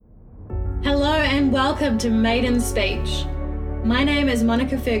and welcome to Maiden Speech. My name is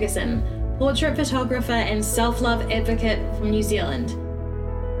Monica Ferguson, portrait photographer and self-love advocate from New Zealand.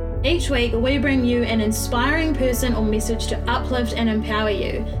 Each week, we bring you an inspiring person or message to uplift and empower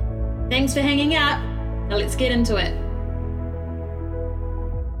you. Thanks for hanging out. Now let's get into it.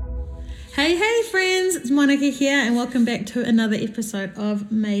 Hey friends, it's Monica here and welcome back to another episode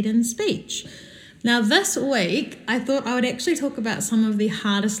of Maiden Speech. Now this week, I thought I would actually talk about some of the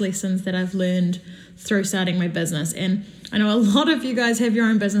hardest lessons that I've learned through starting my business. And I know a lot of you guys have your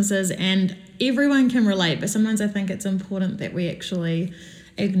own businesses and everyone can relate, but sometimes I think it's important that we actually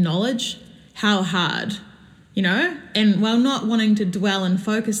acknowledge how hard, and while not wanting to dwell and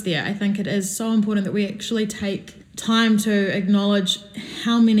focus there, I think it is so important that we actually take time to acknowledge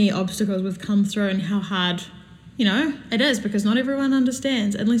how many obstacles we've come through and how hard, it is, because not everyone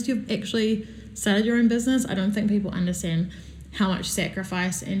understands. Unless you've actually started your own business, I don't think people understand how much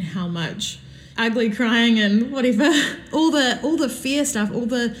sacrifice and how much ugly crying and whatever, all the fear stuff, all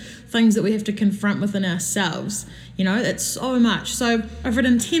the things that we have to confront within ourselves, it's so much. So I've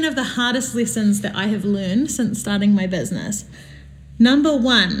written 10 of the hardest lessons that I have learned since starting my business. Number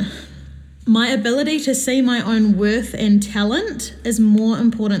 1, my ability to see my own worth and talent is more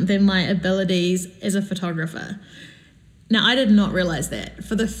important than my abilities as a photographer. Now, I did not realize that.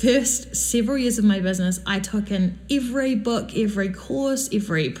 For the first several years of my business, I took in every book, every course,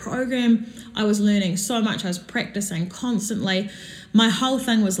 every program. I was learning so much. I was practicing constantly. My whole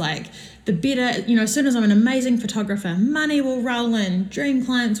thing was like, the better, as soon as I'm an amazing photographer, money will roll in, dream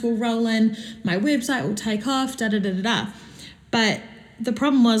clients will roll in, my website will take off, da-da-da-da-da. But the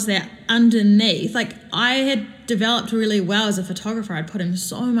problem was that underneath, I had developed really well as a photographer. I'd put in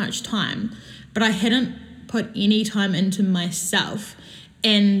so much time, but I hadn't put any time into myself.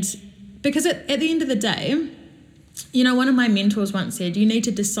 And because at the end of the day, one of my mentors once said, you need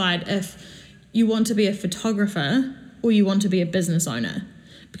to decide if you want to be a photographer or you want to be a business owner.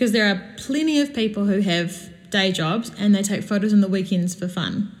 Because there are plenty of people who have day jobs and they take photos on the weekends for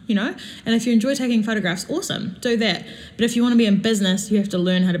fun, and if you enjoy taking photographs, awesome, do that. But if you want to be in business, you have to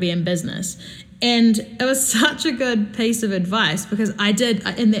learn how to be in business. And it was such a good piece of advice, because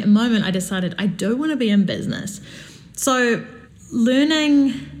in that moment, I decided I do want to be in business. So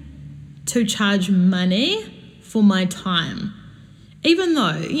learning to charge money for my time, even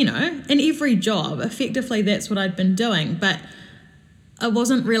though, in every job, effectively that's what I'd been doing, but it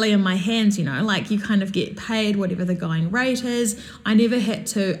wasn't really in my hands, you kind of get paid whatever the going rate is. I never had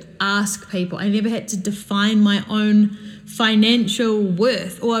to ask people. I never had to define my own financial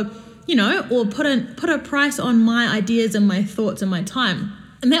worth or put a price on my ideas and my thoughts and my time.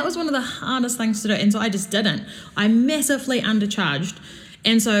 And that was one of the hardest things to do. And so I just didn't. I massively undercharged.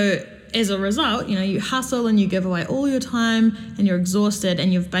 And so as a result, you hustle and you give away all your time and you're exhausted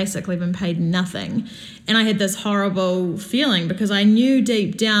and you've basically been paid nothing. And I had this horrible feeling because I knew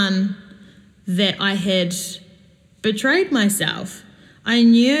deep down that I had betrayed myself. I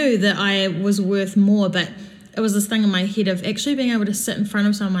knew that I was worth more, but it was this thing in my head of actually being able to sit in front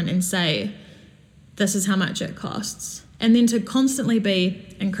of someone and say, this is how much it costs. And then to constantly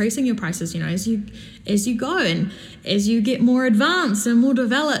be increasing your prices, as you go and as you get more advanced and more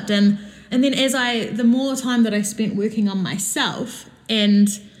developed. And then the more time that I spent working on myself and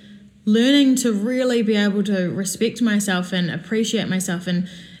learning to really be able to respect myself and appreciate myself, and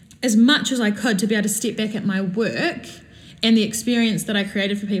as much as I could to be able to step back at my work and the experience that I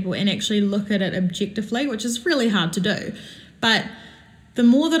created for people and actually look at it objectively, which is really hard to do. But the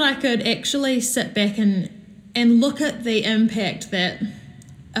more that I could actually sit back and look at the impact that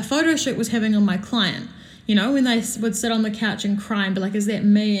a photo shoot was having on my client, when they would sit on the couch and cry and be like, is that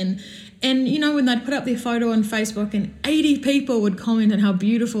me? And when they'd put up their photo on Facebook and 80 people would comment on how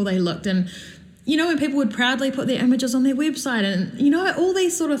beautiful they looked, and when people would proudly put their images on their website, and all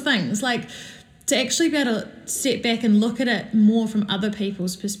these sort of things, to actually be able to step back and look at it more from other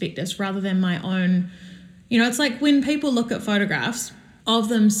people's perspectives rather than my own. It's like when people look at photographs of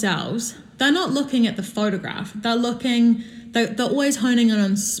themselves, they're not looking at the photograph. They're always honing in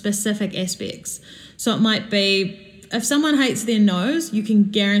on specific aspects. So it might be, if someone hates their nose, you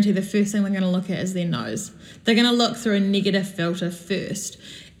can guarantee the first thing they're going to look at is their nose. They're going to look through a negative filter first.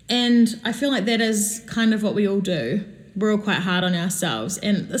 And I feel like that is kind of what we all do. We're all quite hard on ourselves,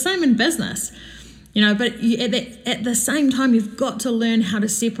 and the same in business, but at the same time, you've got to learn how to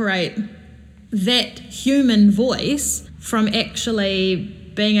separate that human voice from actually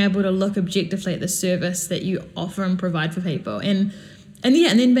being able to look objectively at the service that you offer and provide for people, and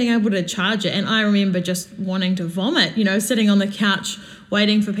then being able to charge it. And I remember just wanting to vomit, sitting on the couch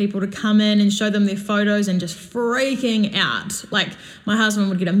waiting for people to come in and show them their photos and just freaking out. Like my husband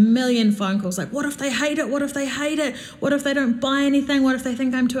would get a million phone calls like, what if they hate it? What if they hate it? What if they don't buy anything? What if they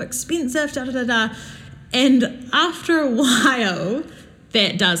think I'm too expensive? Da, da, da, da. And after a while,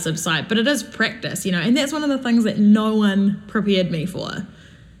 that does subside, but it is practice, and that's one of the things that no one prepared me for.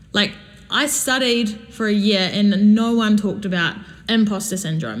 Like I studied for a year and no one talked about imposter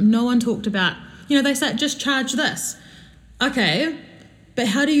syndrome. No one talked about, they said, just charge this. Okay, but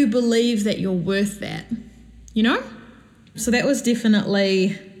how do you believe that you're worth that? So that was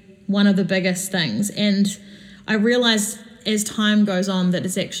definitely one of the biggest things. And I realized as time goes on that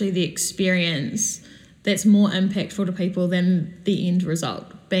it's actually the experience that's more impactful to people than the end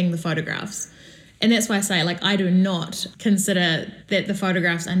result, being the photographs. And that's why I say, I do not consider that the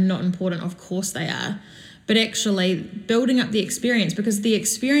photographs are not important. Of course they are. But actually building up the experience, because the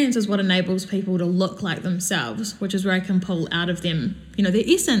experience is what enables people to look like themselves, which is where I can pull out of them, their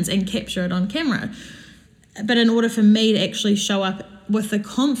essence and capture it on camera. But in order for me to actually show up with the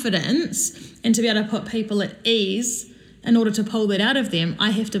confidence and to be able to put people at ease, in order to pull that out of them,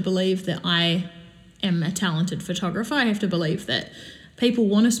 I have to believe that I am a talented photographer. I have to believe that people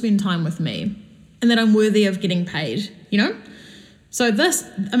want to spend time with me and that I'm worthy of getting paid, So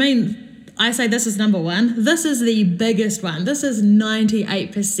I say this is number one. This is the biggest one. This is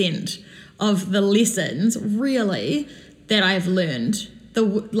 98% of the lessons, really, that I've learned.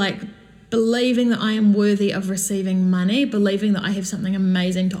 Believing that I am worthy of receiving money, believing that I have something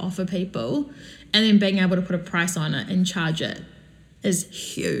amazing to offer people, and then being able to put a price on it and charge it is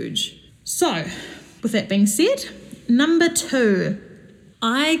huge. So, with that being said, number 2,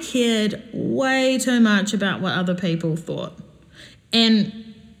 I cared way too much about what other people thought.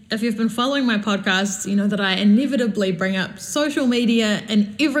 And if you've been following my podcasts, you know that I inevitably bring up social media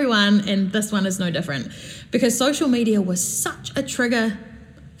and everyone, and this one is no different. Because social media was such a trigger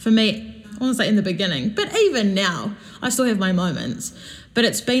for me, I want to say in the beginning, but even now, I still have my moments. But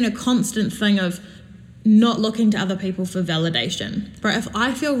it's been a constant thing of not looking to other people for validation. But if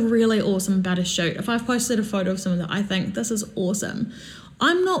I feel really awesome about a shoot, if I've posted a photo of someone that I think this is awesome,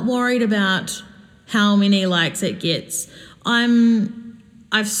 I'm not worried about how many likes it gets.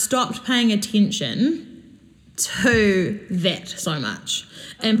 I've stopped paying attention to that so much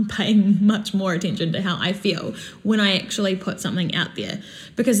and paying much more attention to how I feel when I actually put something out there,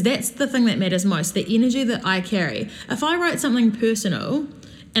 because that's the thing that matters most, the energy that I carry. If I write something personal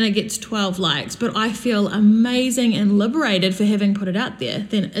and it gets 12 likes, but I feel amazing and liberated for having put it out there,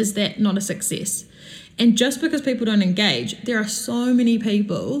 then is that not a success? And just because people don't engage, there are so many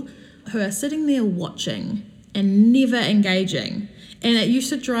people who are sitting there watching and never engaging. And it used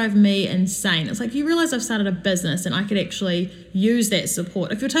to drive me insane. It's like, you realize I've started a business and I could actually use that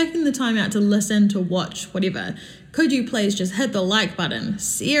support. If you're taking the time out to listen, to watch, whatever, could you please just hit the like button?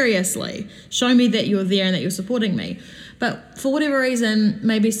 Seriously, show me that you're there and that you're supporting me. But for whatever reason,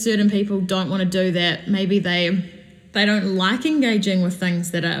 maybe certain people don't want to do that. Maybe they don't like engaging with things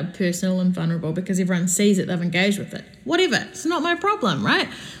that are personal and vulnerable because everyone sees it, they've engaged with it. Whatever, it's not my problem, right?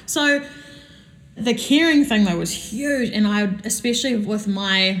 So the caring thing though was huge, and I would, especially with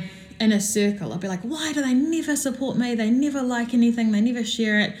my inner circle, I'd be like, why do they never support me? They never like anything, they never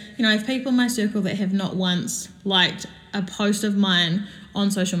share it. I have people in my circle that have not once liked a post of mine on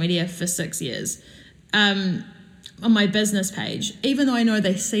social media for 6 years. On my business page, even though I know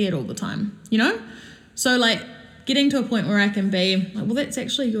they see it all the time, So getting to a point where I can be like, well, that's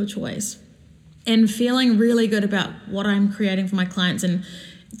actually your choice, and feeling really good about what I'm creating for my clients, and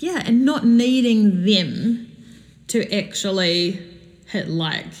not needing them to actually hit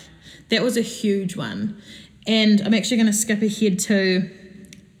like. That was a huge one. And I'm actually going to skip ahead to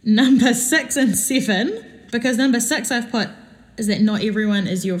number 6 and 7, because number 6 I've put is that not everyone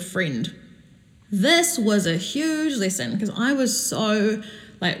is your friend. This was a huge lesson because I was so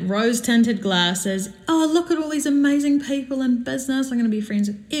rose-tinted glasses. Oh, look at all these amazing people in business. I'm going to be friends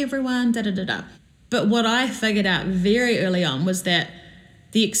with everyone, da-da-da-da. But what I figured out very early on was that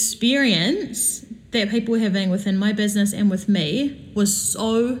the experience that people were having within my business and with me was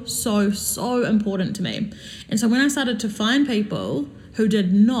so, so, so important to me. And so when I started to find people who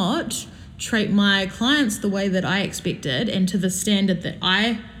did not treat my clients the way that I expected and to the standard that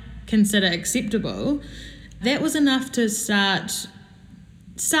I consider acceptable, that was enough to start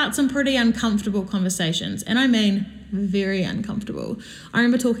some pretty uncomfortable conversations. And I mean very uncomfortable. I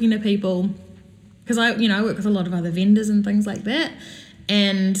remember talking to people, because I work with a lot of other vendors and things like that.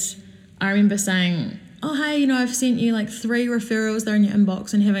 And I remember saying, oh, hey, I've sent you 3 referrals, they're in your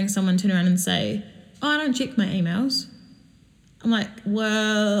inbox, and having someone turn around and say, oh, I don't check my emails. I'm like,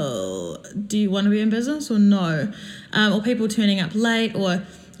 well, do you want to be in business or no? Or people turning up late, or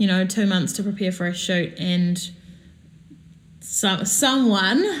 2 months to prepare for a shoot, and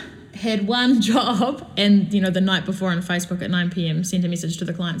someone had one job, and the night before on Facebook at 9 p.m. sent a message to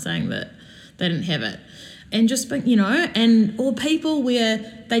the client saying that they didn't have it. And just, or people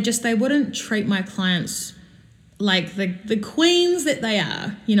where they wouldn't treat my clients like the queens that they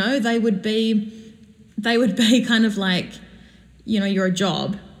are. They would be kind of like, you're a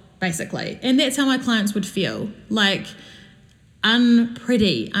job, basically. And that's how my clients would feel, like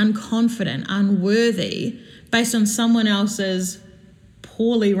unpretty, unconfident, unworthy, based on someone else's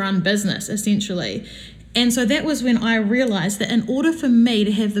poorly run business, essentially. And so that was when I realized that in order for me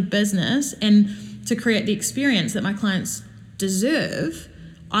to have the business and to create the experience that my clients deserve,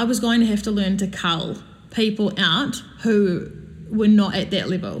 I was going to have to learn to cull people out who were not at that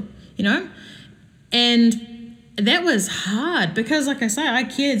level, And that was hard because, like I say, I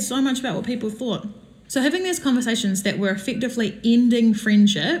cared so much about what people thought. So having these conversations that were effectively ending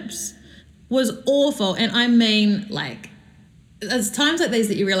friendships was awful. And I mean, like, it's times like these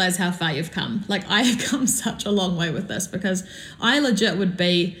that you realize how far you've come. Like, I have come such a long way with this, because I legit would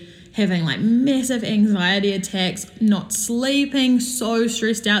be having like massive anxiety attacks, not sleeping, so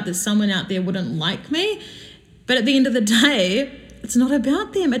stressed out that someone out there wouldn't like me. But at the end of the day, it's not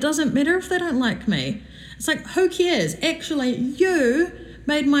about them. It doesn't matter if they don't like me. It's like, who cares? Actually, you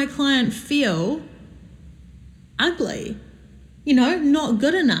made my client feel ugly, not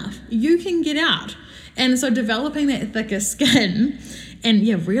good enough. You can get out. And so developing that thicker skin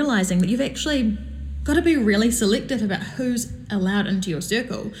and realizing that you've actually got to be really selective about who's allowed into your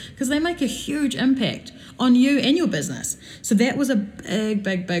circle, because they make a huge impact on you and your business. So that was a big,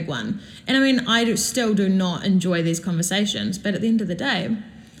 big, big one. And I mean, I still do not enjoy these conversations, but at the end of the day,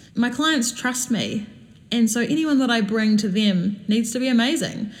 my clients trust me. And so anyone that I bring to them needs to be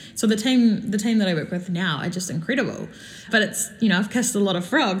amazing. So the team that I work with now are just incredible. But it's, I've kissed a lot of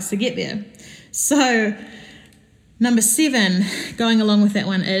frogs to get there. So number 7, going along with that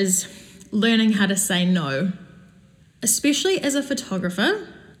one, is learning how to say no. Especially as a photographer,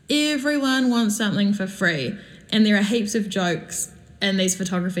 everyone wants something for free. And there are heaps of jokes in these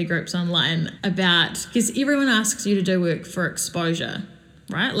photography groups online about, because everyone asks you to do work for exposure,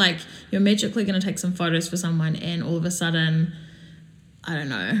 right? Like, you're magically going to take some photos for someone and all of a sudden, I don't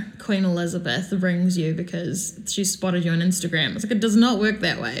know, Queen Elizabeth rings you because she spotted you on Instagram. It's like, it does not work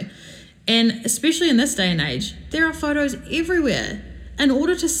that way. And especially in this day and age, there are photos everywhere. In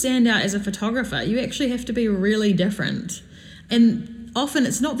order to stand out as a photographer, you actually have to be really different. And often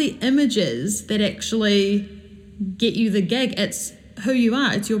it's not the images that actually get you the gig. It's who you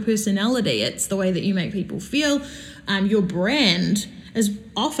are. It's your personality. It's the way that you make people feel. Your brand is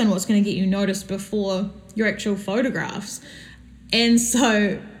often what's going to get you noticed before your actual photographs. And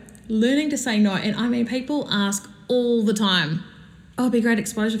so learning to say no. And I mean, people ask all the time, oh, it'd be great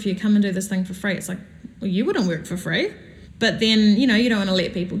exposure for you. Come and do this thing for free. It's like, well, you wouldn't work for free. But then, you don't want to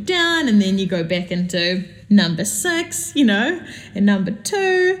let people down. And then you go back into number 6, and number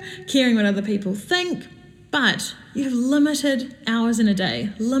 2, caring what other people think. But you have limited hours in a day,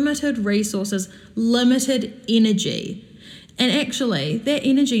 limited resources, limited energy. And actually, that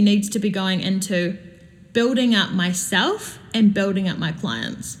energy needs to be going into building up myself and building up my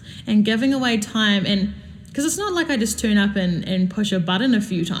clients and giving away time. And because it's not like I just turn up and push a button a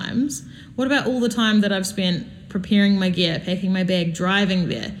few times. What about all the time that I've spent preparing my gear, packing my bag, driving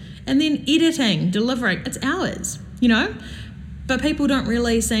there, and then editing, delivering? It's hours, But people don't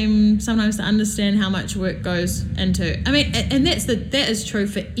really seem sometimes to understand how much work goes into. I mean, and that is true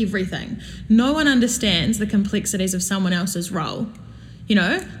for everything. No one understands the complexities of someone else's role.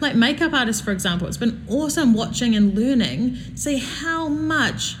 Like makeup artists, for example, it's been awesome watching and learning, see how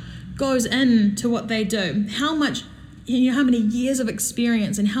much goes into what they do, how much, how many years of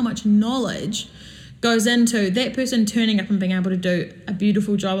experience and how much knowledge goes into that person turning up and being able to do a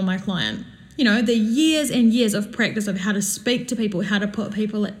beautiful job on my client. The years and years of practice of how to speak to people, how to put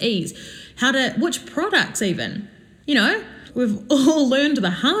people at ease, which products even, we've all learned the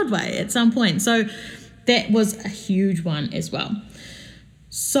hard way at some point. So that was a huge one as well.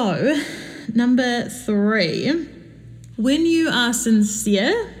 So number 3, when you are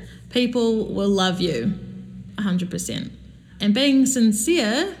sincere, people will love you 100%. And being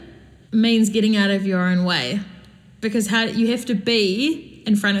sincere means getting out of your own way, because you have to be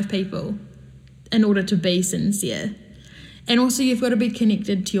in front of people in order to be sincere. And also you've got to be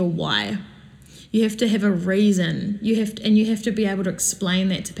connected to your why. You have to have a reason. You have to be able to explain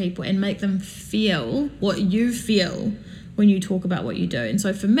that to people and make them feel what you feel when you talk about what you do. And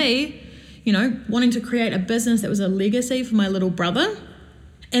so for me, wanting to create a business that was a legacy for my little brother,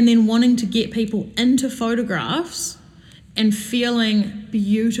 and then wanting to get people into photographs and feeling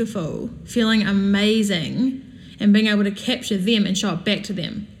beautiful, feeling amazing, and being able to capture them and show it back to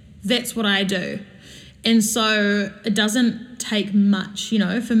them. That's what I do. And so it doesn't take much,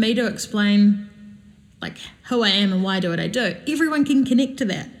 for me to explain like who I am and why I do what I do. Everyone can connect to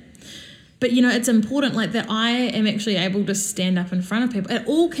that. But, it's important like that I am actually able to stand up in front of people. It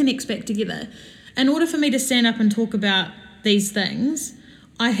all connects back together. In order for me to stand up and talk about these things,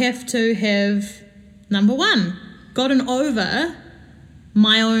 I have to have, number one, gotten over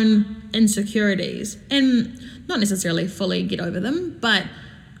my own insecurities. And not necessarily fully get over them, but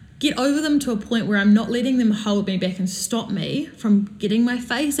get over them to a point where I'm not letting them hold me back and stop me from getting my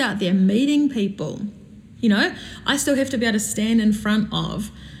face out there, meeting people. I still have to be able to stand in front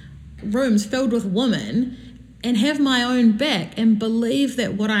of rooms filled with women and have my own back and believe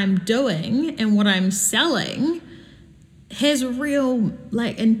that what I'm doing and what I'm selling has real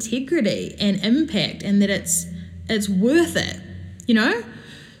like integrity and impact, and that it's worth it,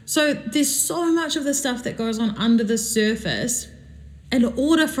 So there's so much of the stuff that goes on under the surface. In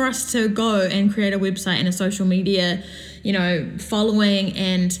order for us to go and create a website and a social media, following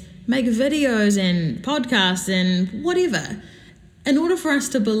and make videos and podcasts and whatever, in order for us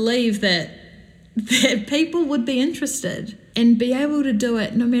to believe that people would be interested and be able to do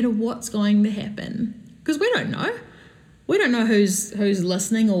it no matter what's going to happen. Because we don't know. We don't know who's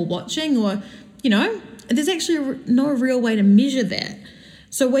listening or watching, or, there's actually no real way to measure that.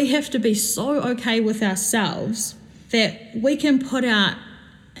 So we have to be so okay with ourselves that we can put our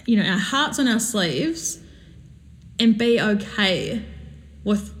hearts on our sleeves and be okay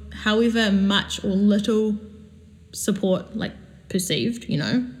with however much or little support, like perceived,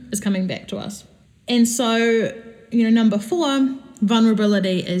 is coming back to us. And so, number 4,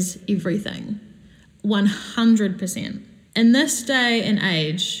 vulnerability is everything. 100%. In this day and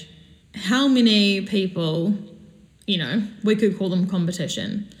age, how many people, we could call them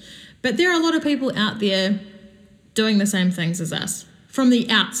competition, but there are a lot of people out there doing the same things as us from the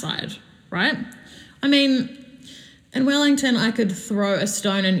outside, right? I mean, in Wellington, I could throw a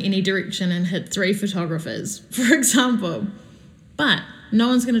stone in any direction and hit 3 photographers, for example, but no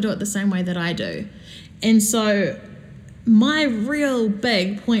one's going to do it the same way that I do. And so my real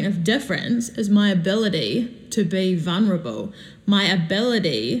big point of difference is my ability to be vulnerable, my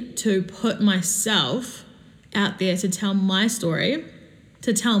ability to put myself out there, to tell my story,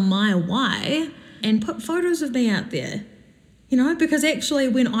 to tell my why, and put photos of me out there, because actually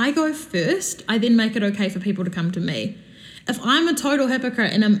when I go first, I then make it okay for people to come to me. If I'm a total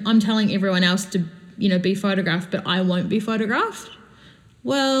hypocrite and I'm telling everyone else to, be photographed, but I won't be photographed,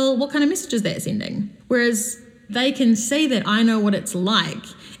 well, what kind of message is that sending? Whereas they can see that I know what it's like.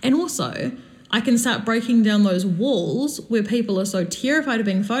 And also, I can start breaking down those walls where people are so terrified of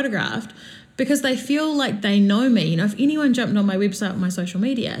being photographed because they feel like they know me. If anyone jumped on my website or my social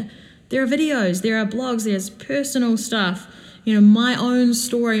media, there are videos, there are blogs, there's personal stuff, my own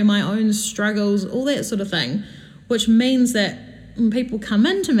story, my own struggles, all that sort of thing, which means that when people come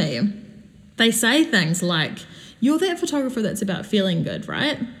into me, they say things like, you're that photographer that's about feeling good,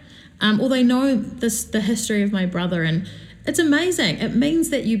 right? Or they know the history of my brother, and it's amazing. It means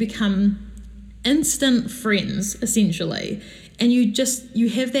that you become instant friends, essentially, and you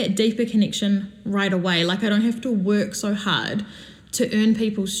have that deeper connection right away. Like, I don't have to work so hard to earn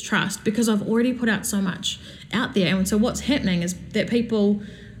people's trust because I've already put out so much out there. And so what's happening is that people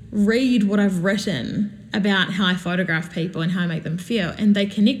read what I've written about how I photograph people and how I make them feel, and they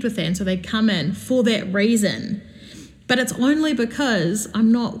connect with that, and so they come in for that reason. But it's only because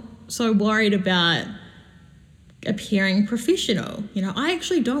I'm not so worried about appearing professional. I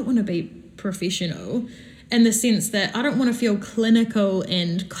actually don't want to be professional in the sense that I don't want to feel clinical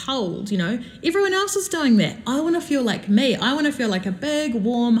and cold. Everyone else is doing that. I want to feel like me. I want to feel like a big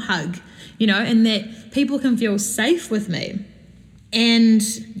warm hug, and that people can feel safe with me. And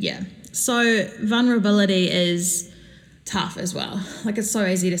yeah, so vulnerability is tough as well. Like, it's so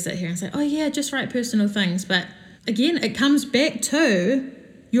easy to sit here and say, oh yeah, just write personal things. But again, it comes back to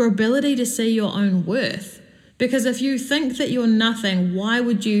your ability to see your own worth. Because if you think that you're nothing, why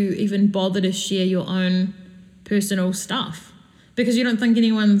would you even bother to share your own personal stuff? Because you don't think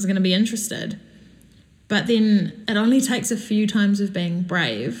anyone's going to be interested. But then it only takes a few times of being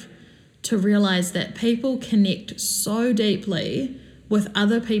brave to realize that people connect so deeply with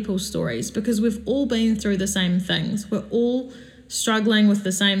other people's stories, because we've all been through the same things. We're all struggling with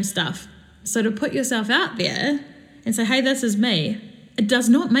the same stuff. So to put yourself out there and say, hey, this is me, it does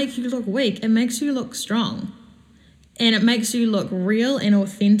not make you look weak. It makes you look strong. And it makes you look real and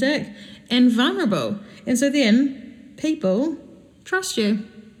authentic. and vulnerable. And so then people trust you.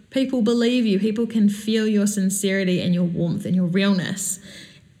 People believe you. People can feel your sincerity and your warmth and your realness.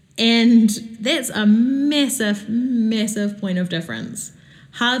 And that's a massive, massive point of difference.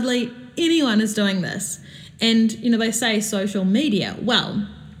 Hardly anyone is doing this. And, they say social media. Well,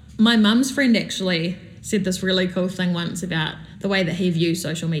 my mum's friend actually said this really cool thing once about the way that he views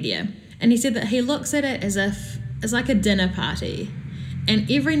social media. And he said that he looks at it as if it's like a dinner party. And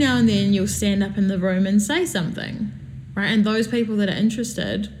every now and then you'll stand up in the room and say something, right? And those people that are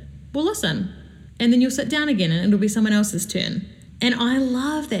interested will listen. And then you'll sit down again and it'll be someone else's turn. And I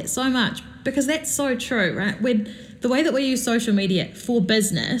love that so much because that's so true, right? The way that we use social media for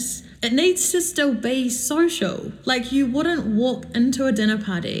business, it needs to still be social. Like you wouldn't walk into a dinner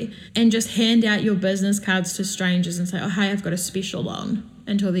party and just hand out your business cards to strangers and say, oh, hey, I've got a special on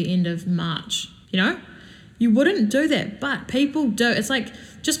until the end of March, You wouldn't do that, but people do. It's like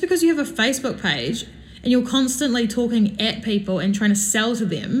just because you have a Facebook page and you're constantly talking at people and trying to sell to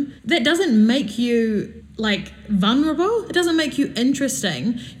them, that doesn't make you vulnerable. It doesn't make you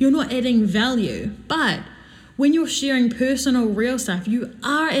interesting. You're not adding value. But when you're sharing personal, real stuff, you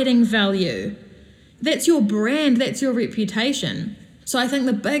are adding value. That's your brand. That's your reputation. So I think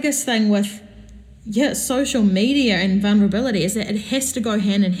the biggest thing with social media and vulnerability is that it has to go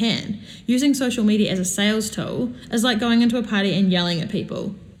hand in hand. Using social media as a sales tool is like going into a party and yelling at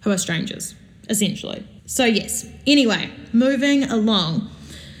people who are strangers, essentially. So yes, anyway, moving along.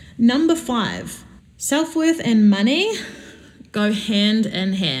 Number 5, self-worth and money go hand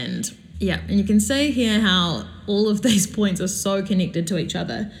in hand. Yeah, and you can see here how all of these points are so connected to each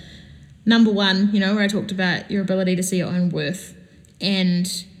other. Number 1, where I talked about your ability to see your own worth, and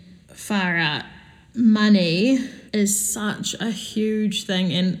far out, money is such a huge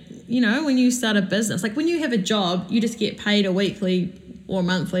thing. And, when you start a business, like when you have a job, you just get paid a weekly or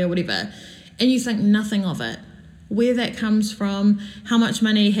monthly or whatever, and you think nothing of it. Where that comes from, how much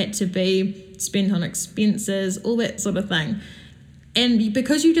money had to be spent on expenses, all that sort of thing. And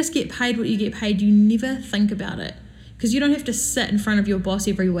because you just get paid what you get paid, you never think about it. Because you don't have to sit in front of your boss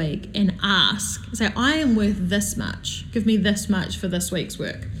every week and say, I am worth this much. Give me this much for this week's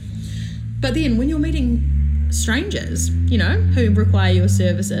work. But then when you're meeting strangers, who require your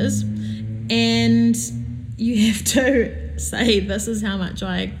services, and you have to say, this is how much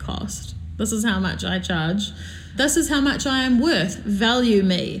I cost. This is how much I charge. This is how much I am worth. Value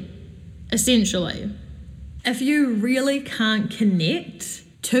me, essentially. If you really can't connect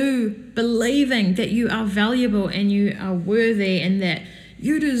to believing that you are valuable and you are worthy and that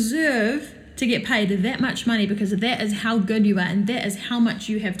you deserve to get paid that much money because that is how good you are and that is how much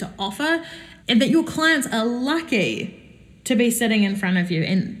you have to offer, and that your clients are lucky to be sitting in front of you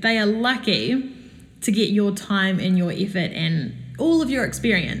and they are lucky to get your time and your effort and all of your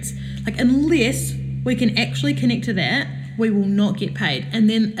experience. Unless we can actually connect to that, we will not get paid. And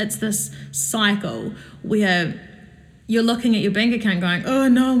then it's this cycle where you're looking at your bank account going, oh,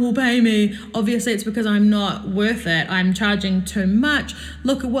 no one will pay me. Obviously, it's because I'm not worth it. I'm charging too much.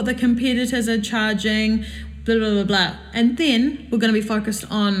 Look at what the competitors are charging, blah, blah, blah, blah. And then we're going to be focused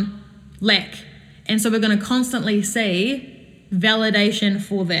on lack. And so we're going to constantly see validation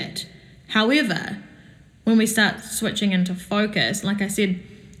for that. However, when we start switching into focus, like I said,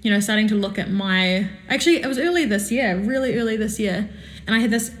 starting to look at it was really early this year, and I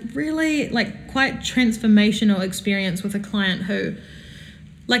had this really quite transformational experience with a client who,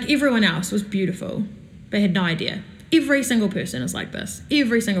 like everyone else, was beautiful. They had no idea. Every single person is like this.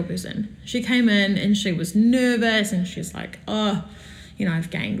 Every single person. She came in and she was nervous and she's like, oh, I've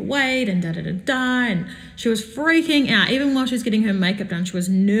gained weight and da-da-da-da, and she was freaking out. Even while she was getting her makeup done, she was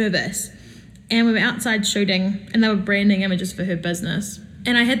nervous. And we were outside shooting and they were branding images for her business.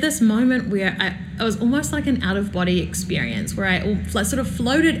 And I had this moment where I was almost like an out-of-body experience where I sort of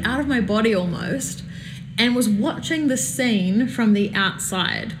floated out of my body almost and was watching the scene from the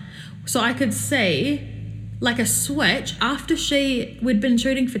outside. So I could see like a switch after we'd been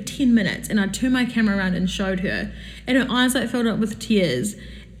shooting for 10 minutes and I turned my camera around and showed her and her eyes filled up with tears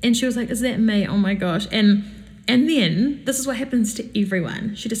and she was like, is that me? Oh my gosh. And then this is what happens to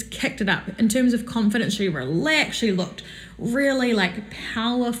everyone. She just kicked it up. In terms of confidence, she relaxed. She looked really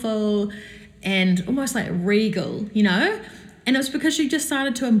powerful and almost regal, And it was because she just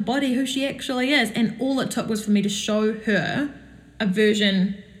started to embody who she actually is. And all it took was for me to show her a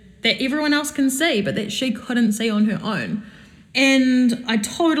version that everyone else can see, but that she couldn't see on her own. And I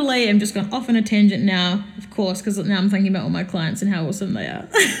totally am just going off on a tangent now, of course, because now I'm thinking about all my clients and how awesome they are.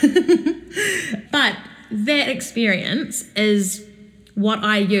 But that experience is what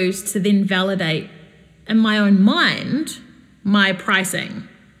I use to then validate in my own mind my pricing,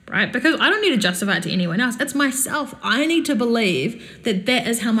 right? Because I don't need to justify it to anyone else. It's myself. I need to believe that that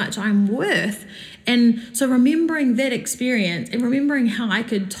is how much I'm worth. And so remembering that experience and remembering how I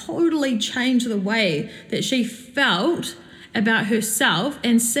could totally change the way that she felt about herself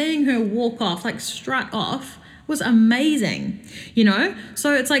and seeing her walk off, like strut off, was amazing,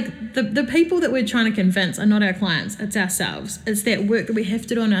 So it's like the people that we're trying to convince are not our clients, it's ourselves. It's that work that we have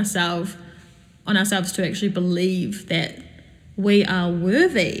to do on ourselves to actually believe that we are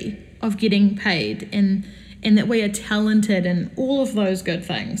worthy of getting paid and that we are talented and all of those good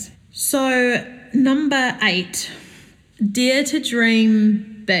things. So number 8, dare to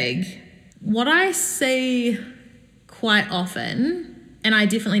dream big. What I see quite often, and I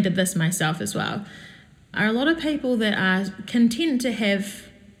definitely did this myself as well, are a lot of people that are content to have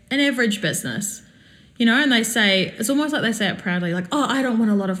an average business, and they say, it's almost like they say it proudly, like, oh, I don't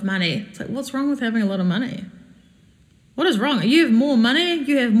want a lot of money. It's like, what's wrong with having a lot of money? What is wrong? You have more money,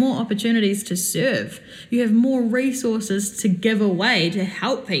 you have more opportunities to serve, you have more resources to give away to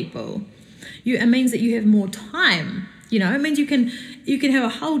help people. It means that you have more time, it means you can have a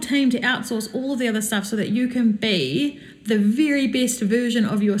whole team to outsource all of the other stuff so that you can be the very best version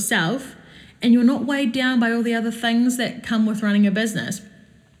of yourself and you're not weighed down by all the other things that come with running a business.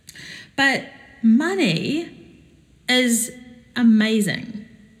 But money is amazing.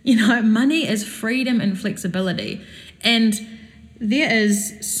 Money is freedom and flexibility. And there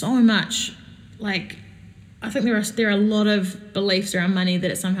is so much, I think there are a lot of beliefs around money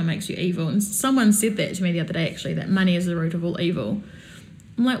that it somehow makes you evil. And someone said that to me the other day, actually, that money is the root of all evil.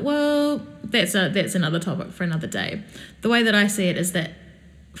 I'm like, well, that's another topic for another day. The way that I see it is that,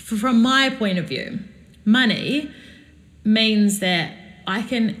 from my point of view, money means that I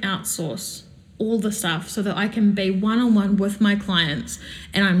can outsource all the stuff so that I can be one-on-one with my clients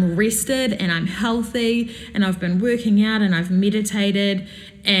and I'm rested and I'm healthy and I've been working out and I've meditated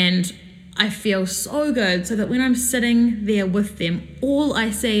and I feel so good, so that when I'm sitting there with them, all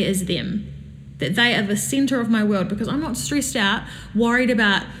I see is them, that they are the center of my world, because I'm not stressed out, worried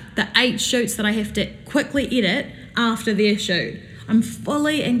about the 8 shoots that I have to quickly edit after their shoot. I'm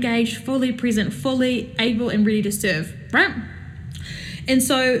fully engaged, fully present, fully able and ready to serve, right? And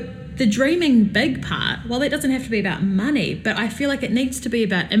so the dreaming big part, well, that doesn't have to be about money, but I feel like it needs to be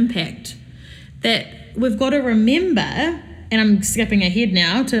about impact. That we've got to remember, and I'm skipping ahead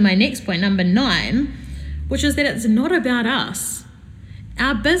now to my next point, number 9, which is that it's not about us.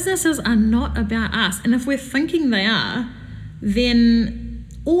 Our businesses are not about us. And if we're thinking they are, then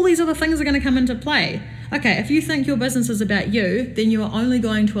all these other things are going to come into play. Okay, if you think your business is about you, then you are only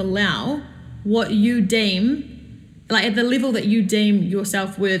going to allow what you deem, at the level that you deem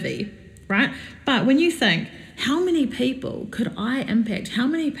yourself worthy, right? But when you think, how many people could I impact? How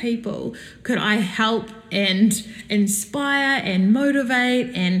many people could I help and inspire and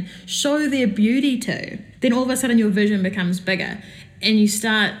motivate and show their beauty to? Then all of a sudden your vision becomes bigger and you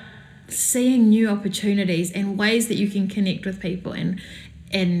start seeing new opportunities and ways that you can connect with people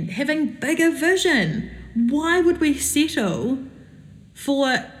and having bigger vision. Why would we settle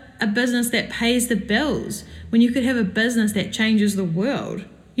for a business that pays the bills when you could have a business that changes the world?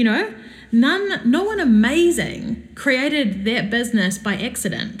 No one amazing created that business by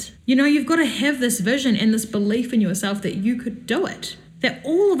accident. You've got to have this vision and this belief in yourself that you could do it. That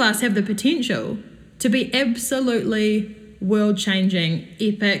all of us have the potential to be absolutely world-changing,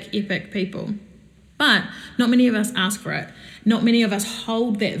 epic people. But not many of us ask for it. Not many of us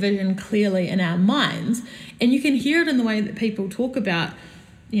hold that vision clearly in our minds. And you can hear it in the way that people talk about,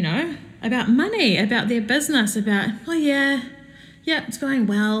 about money, about their business, about, oh yeah, it's going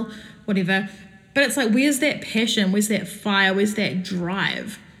well, whatever. But it's like, where's that passion? Where's that fire? Where's that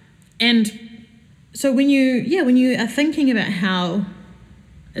drive? And so when you are thinking about how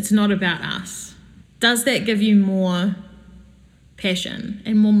it's not about us, does that give you more passion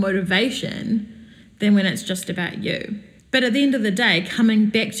and more motivation than when it's just about you? But at the end of the day, coming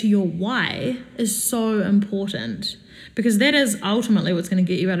back to your why is so important, because that is ultimately what's going to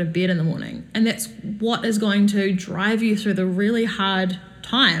get you out of bed in the morning. And that's what is going to drive you through the really hard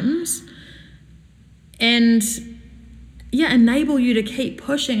times and enable you to keep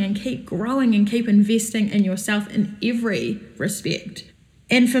pushing and keep growing and keep investing in yourself in every respect.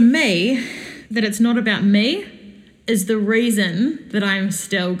 And for me, that it's not about me is the reason that I'm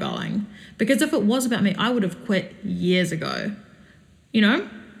still going. Because if it was about me, I would have quit years ago.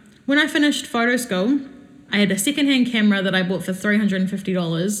 When I finished photo school, I had a secondhand camera that I bought for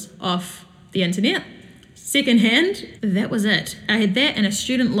 $350 off the internet. Secondhand, that was it. I had that and a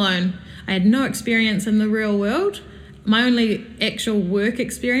student loan. I had no experience in the real world. My only actual work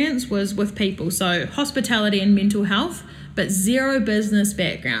experience was with people. So hospitality and mental health, but zero business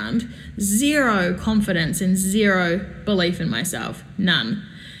background, zero confidence, and zero belief in myself. None.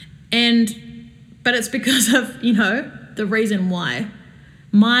 But it's because of, the reason why.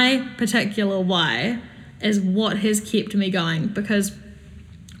 My particular why is what has kept me going, because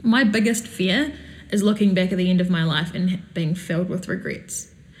my biggest fear is looking back at the end of my life and being filled with regrets.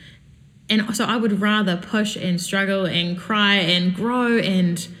 And so I would rather push and struggle and cry and grow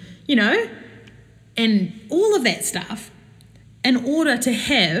and, and all of that stuff in order to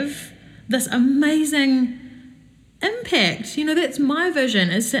have this amazing impact. That's my vision,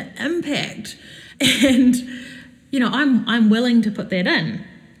 is to impact. And, I'm willing to put that in.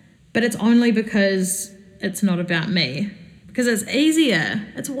 But it's only because it's not about me. Because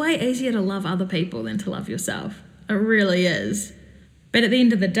it's way easier to love other people than to love yourself. It really is. But at the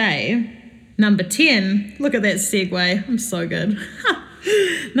end of the day, number 10, look at that segue, I'm so good.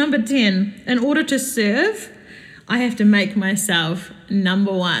 Number 10, in order to serve, I have to make myself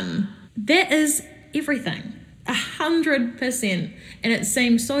number one. That is everything, 100%. And it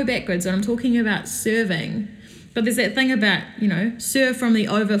seems so backwards when I'm talking about serving. But there's that thing about, serve from the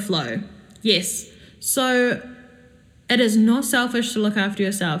overflow. Yes. So it is not selfish to look after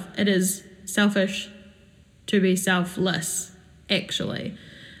yourself. It is selfish to be selfless, actually.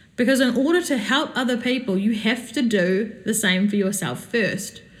 Because in order to help other people, you have to do the same for yourself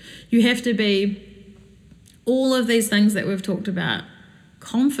first. You have to be all of these things that we've talked about: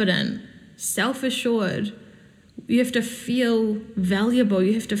 confident, self-assured. You have to feel valuable.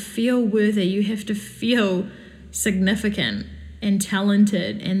 You have to feel worthy. You have to feel significant and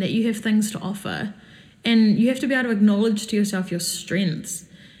talented, and that you have things to offer. And you have to be able to acknowledge to yourself your strengths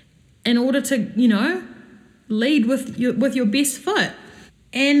in order to, lead with your best foot.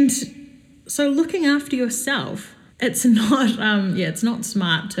 And so looking after yourself, it's not it's not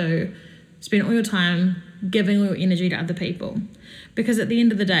smart to spend all your time giving all your energy to other people, because at the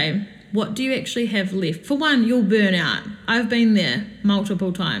end of the day, what do you actually have left? For one, you'll burn out. I've been there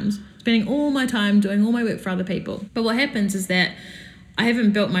multiple times, spending all my time doing all my work for other people. But what happens is that I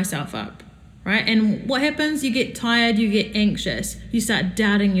haven't built myself up, right? And what happens? You get tired, you get anxious, you start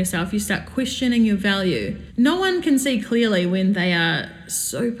doubting yourself, you start questioning your value. No one can see clearly when they are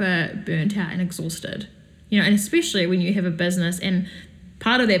super burnt out and exhausted, and especially when you have a business and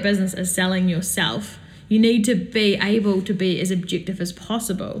part of that business is selling yourself. You need to be able to be as objective as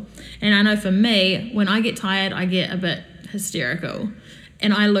possible. And I know for me, when I get tired, I get a bit hysterical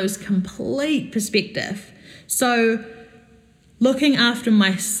and I lose complete perspective. So looking after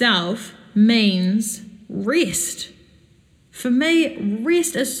myself means rest. For me,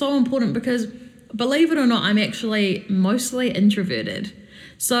 rest is so important because, believe it or not, I'm actually mostly introverted.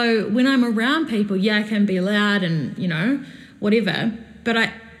 So when I'm around people, I can be loud and, whatever, but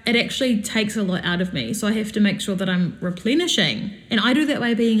it actually takes a lot out of me. So I have to make sure that I'm replenishing. And I do that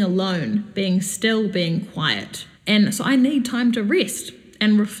by being alone, being still, being quiet. And so I need time to rest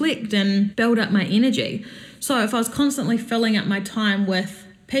and reflect and build up my energy. So if I was constantly filling up my time with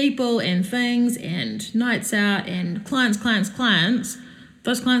people and things and nights out and clients,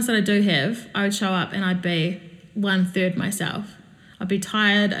 those clients that I do have, I would show up and I'd be 1/3 myself. I'd be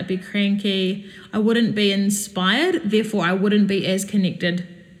tired, I'd be cranky, I wouldn't be inspired, therefore I wouldn't be as connected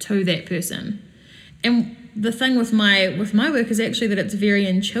to that person. And the thing with my work is actually that it's very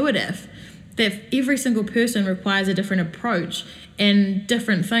intuitive, that every single person requires a different approach and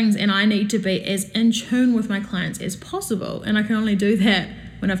different things, and I need to be as in tune with my clients as possible, and I can only do that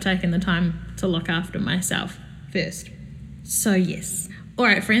when I've taken the time to look after myself first. So yes. All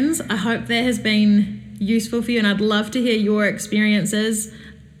right, friends, I hope that has been useful for you, and I'd love to hear your experiences.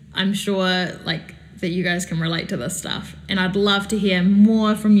 I'm sure that you guys can relate to this stuff, and I'd love to hear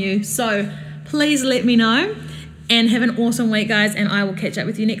more from you. So please let me know, and have an awesome week, guys, and I will catch up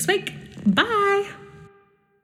with you next week. Bye.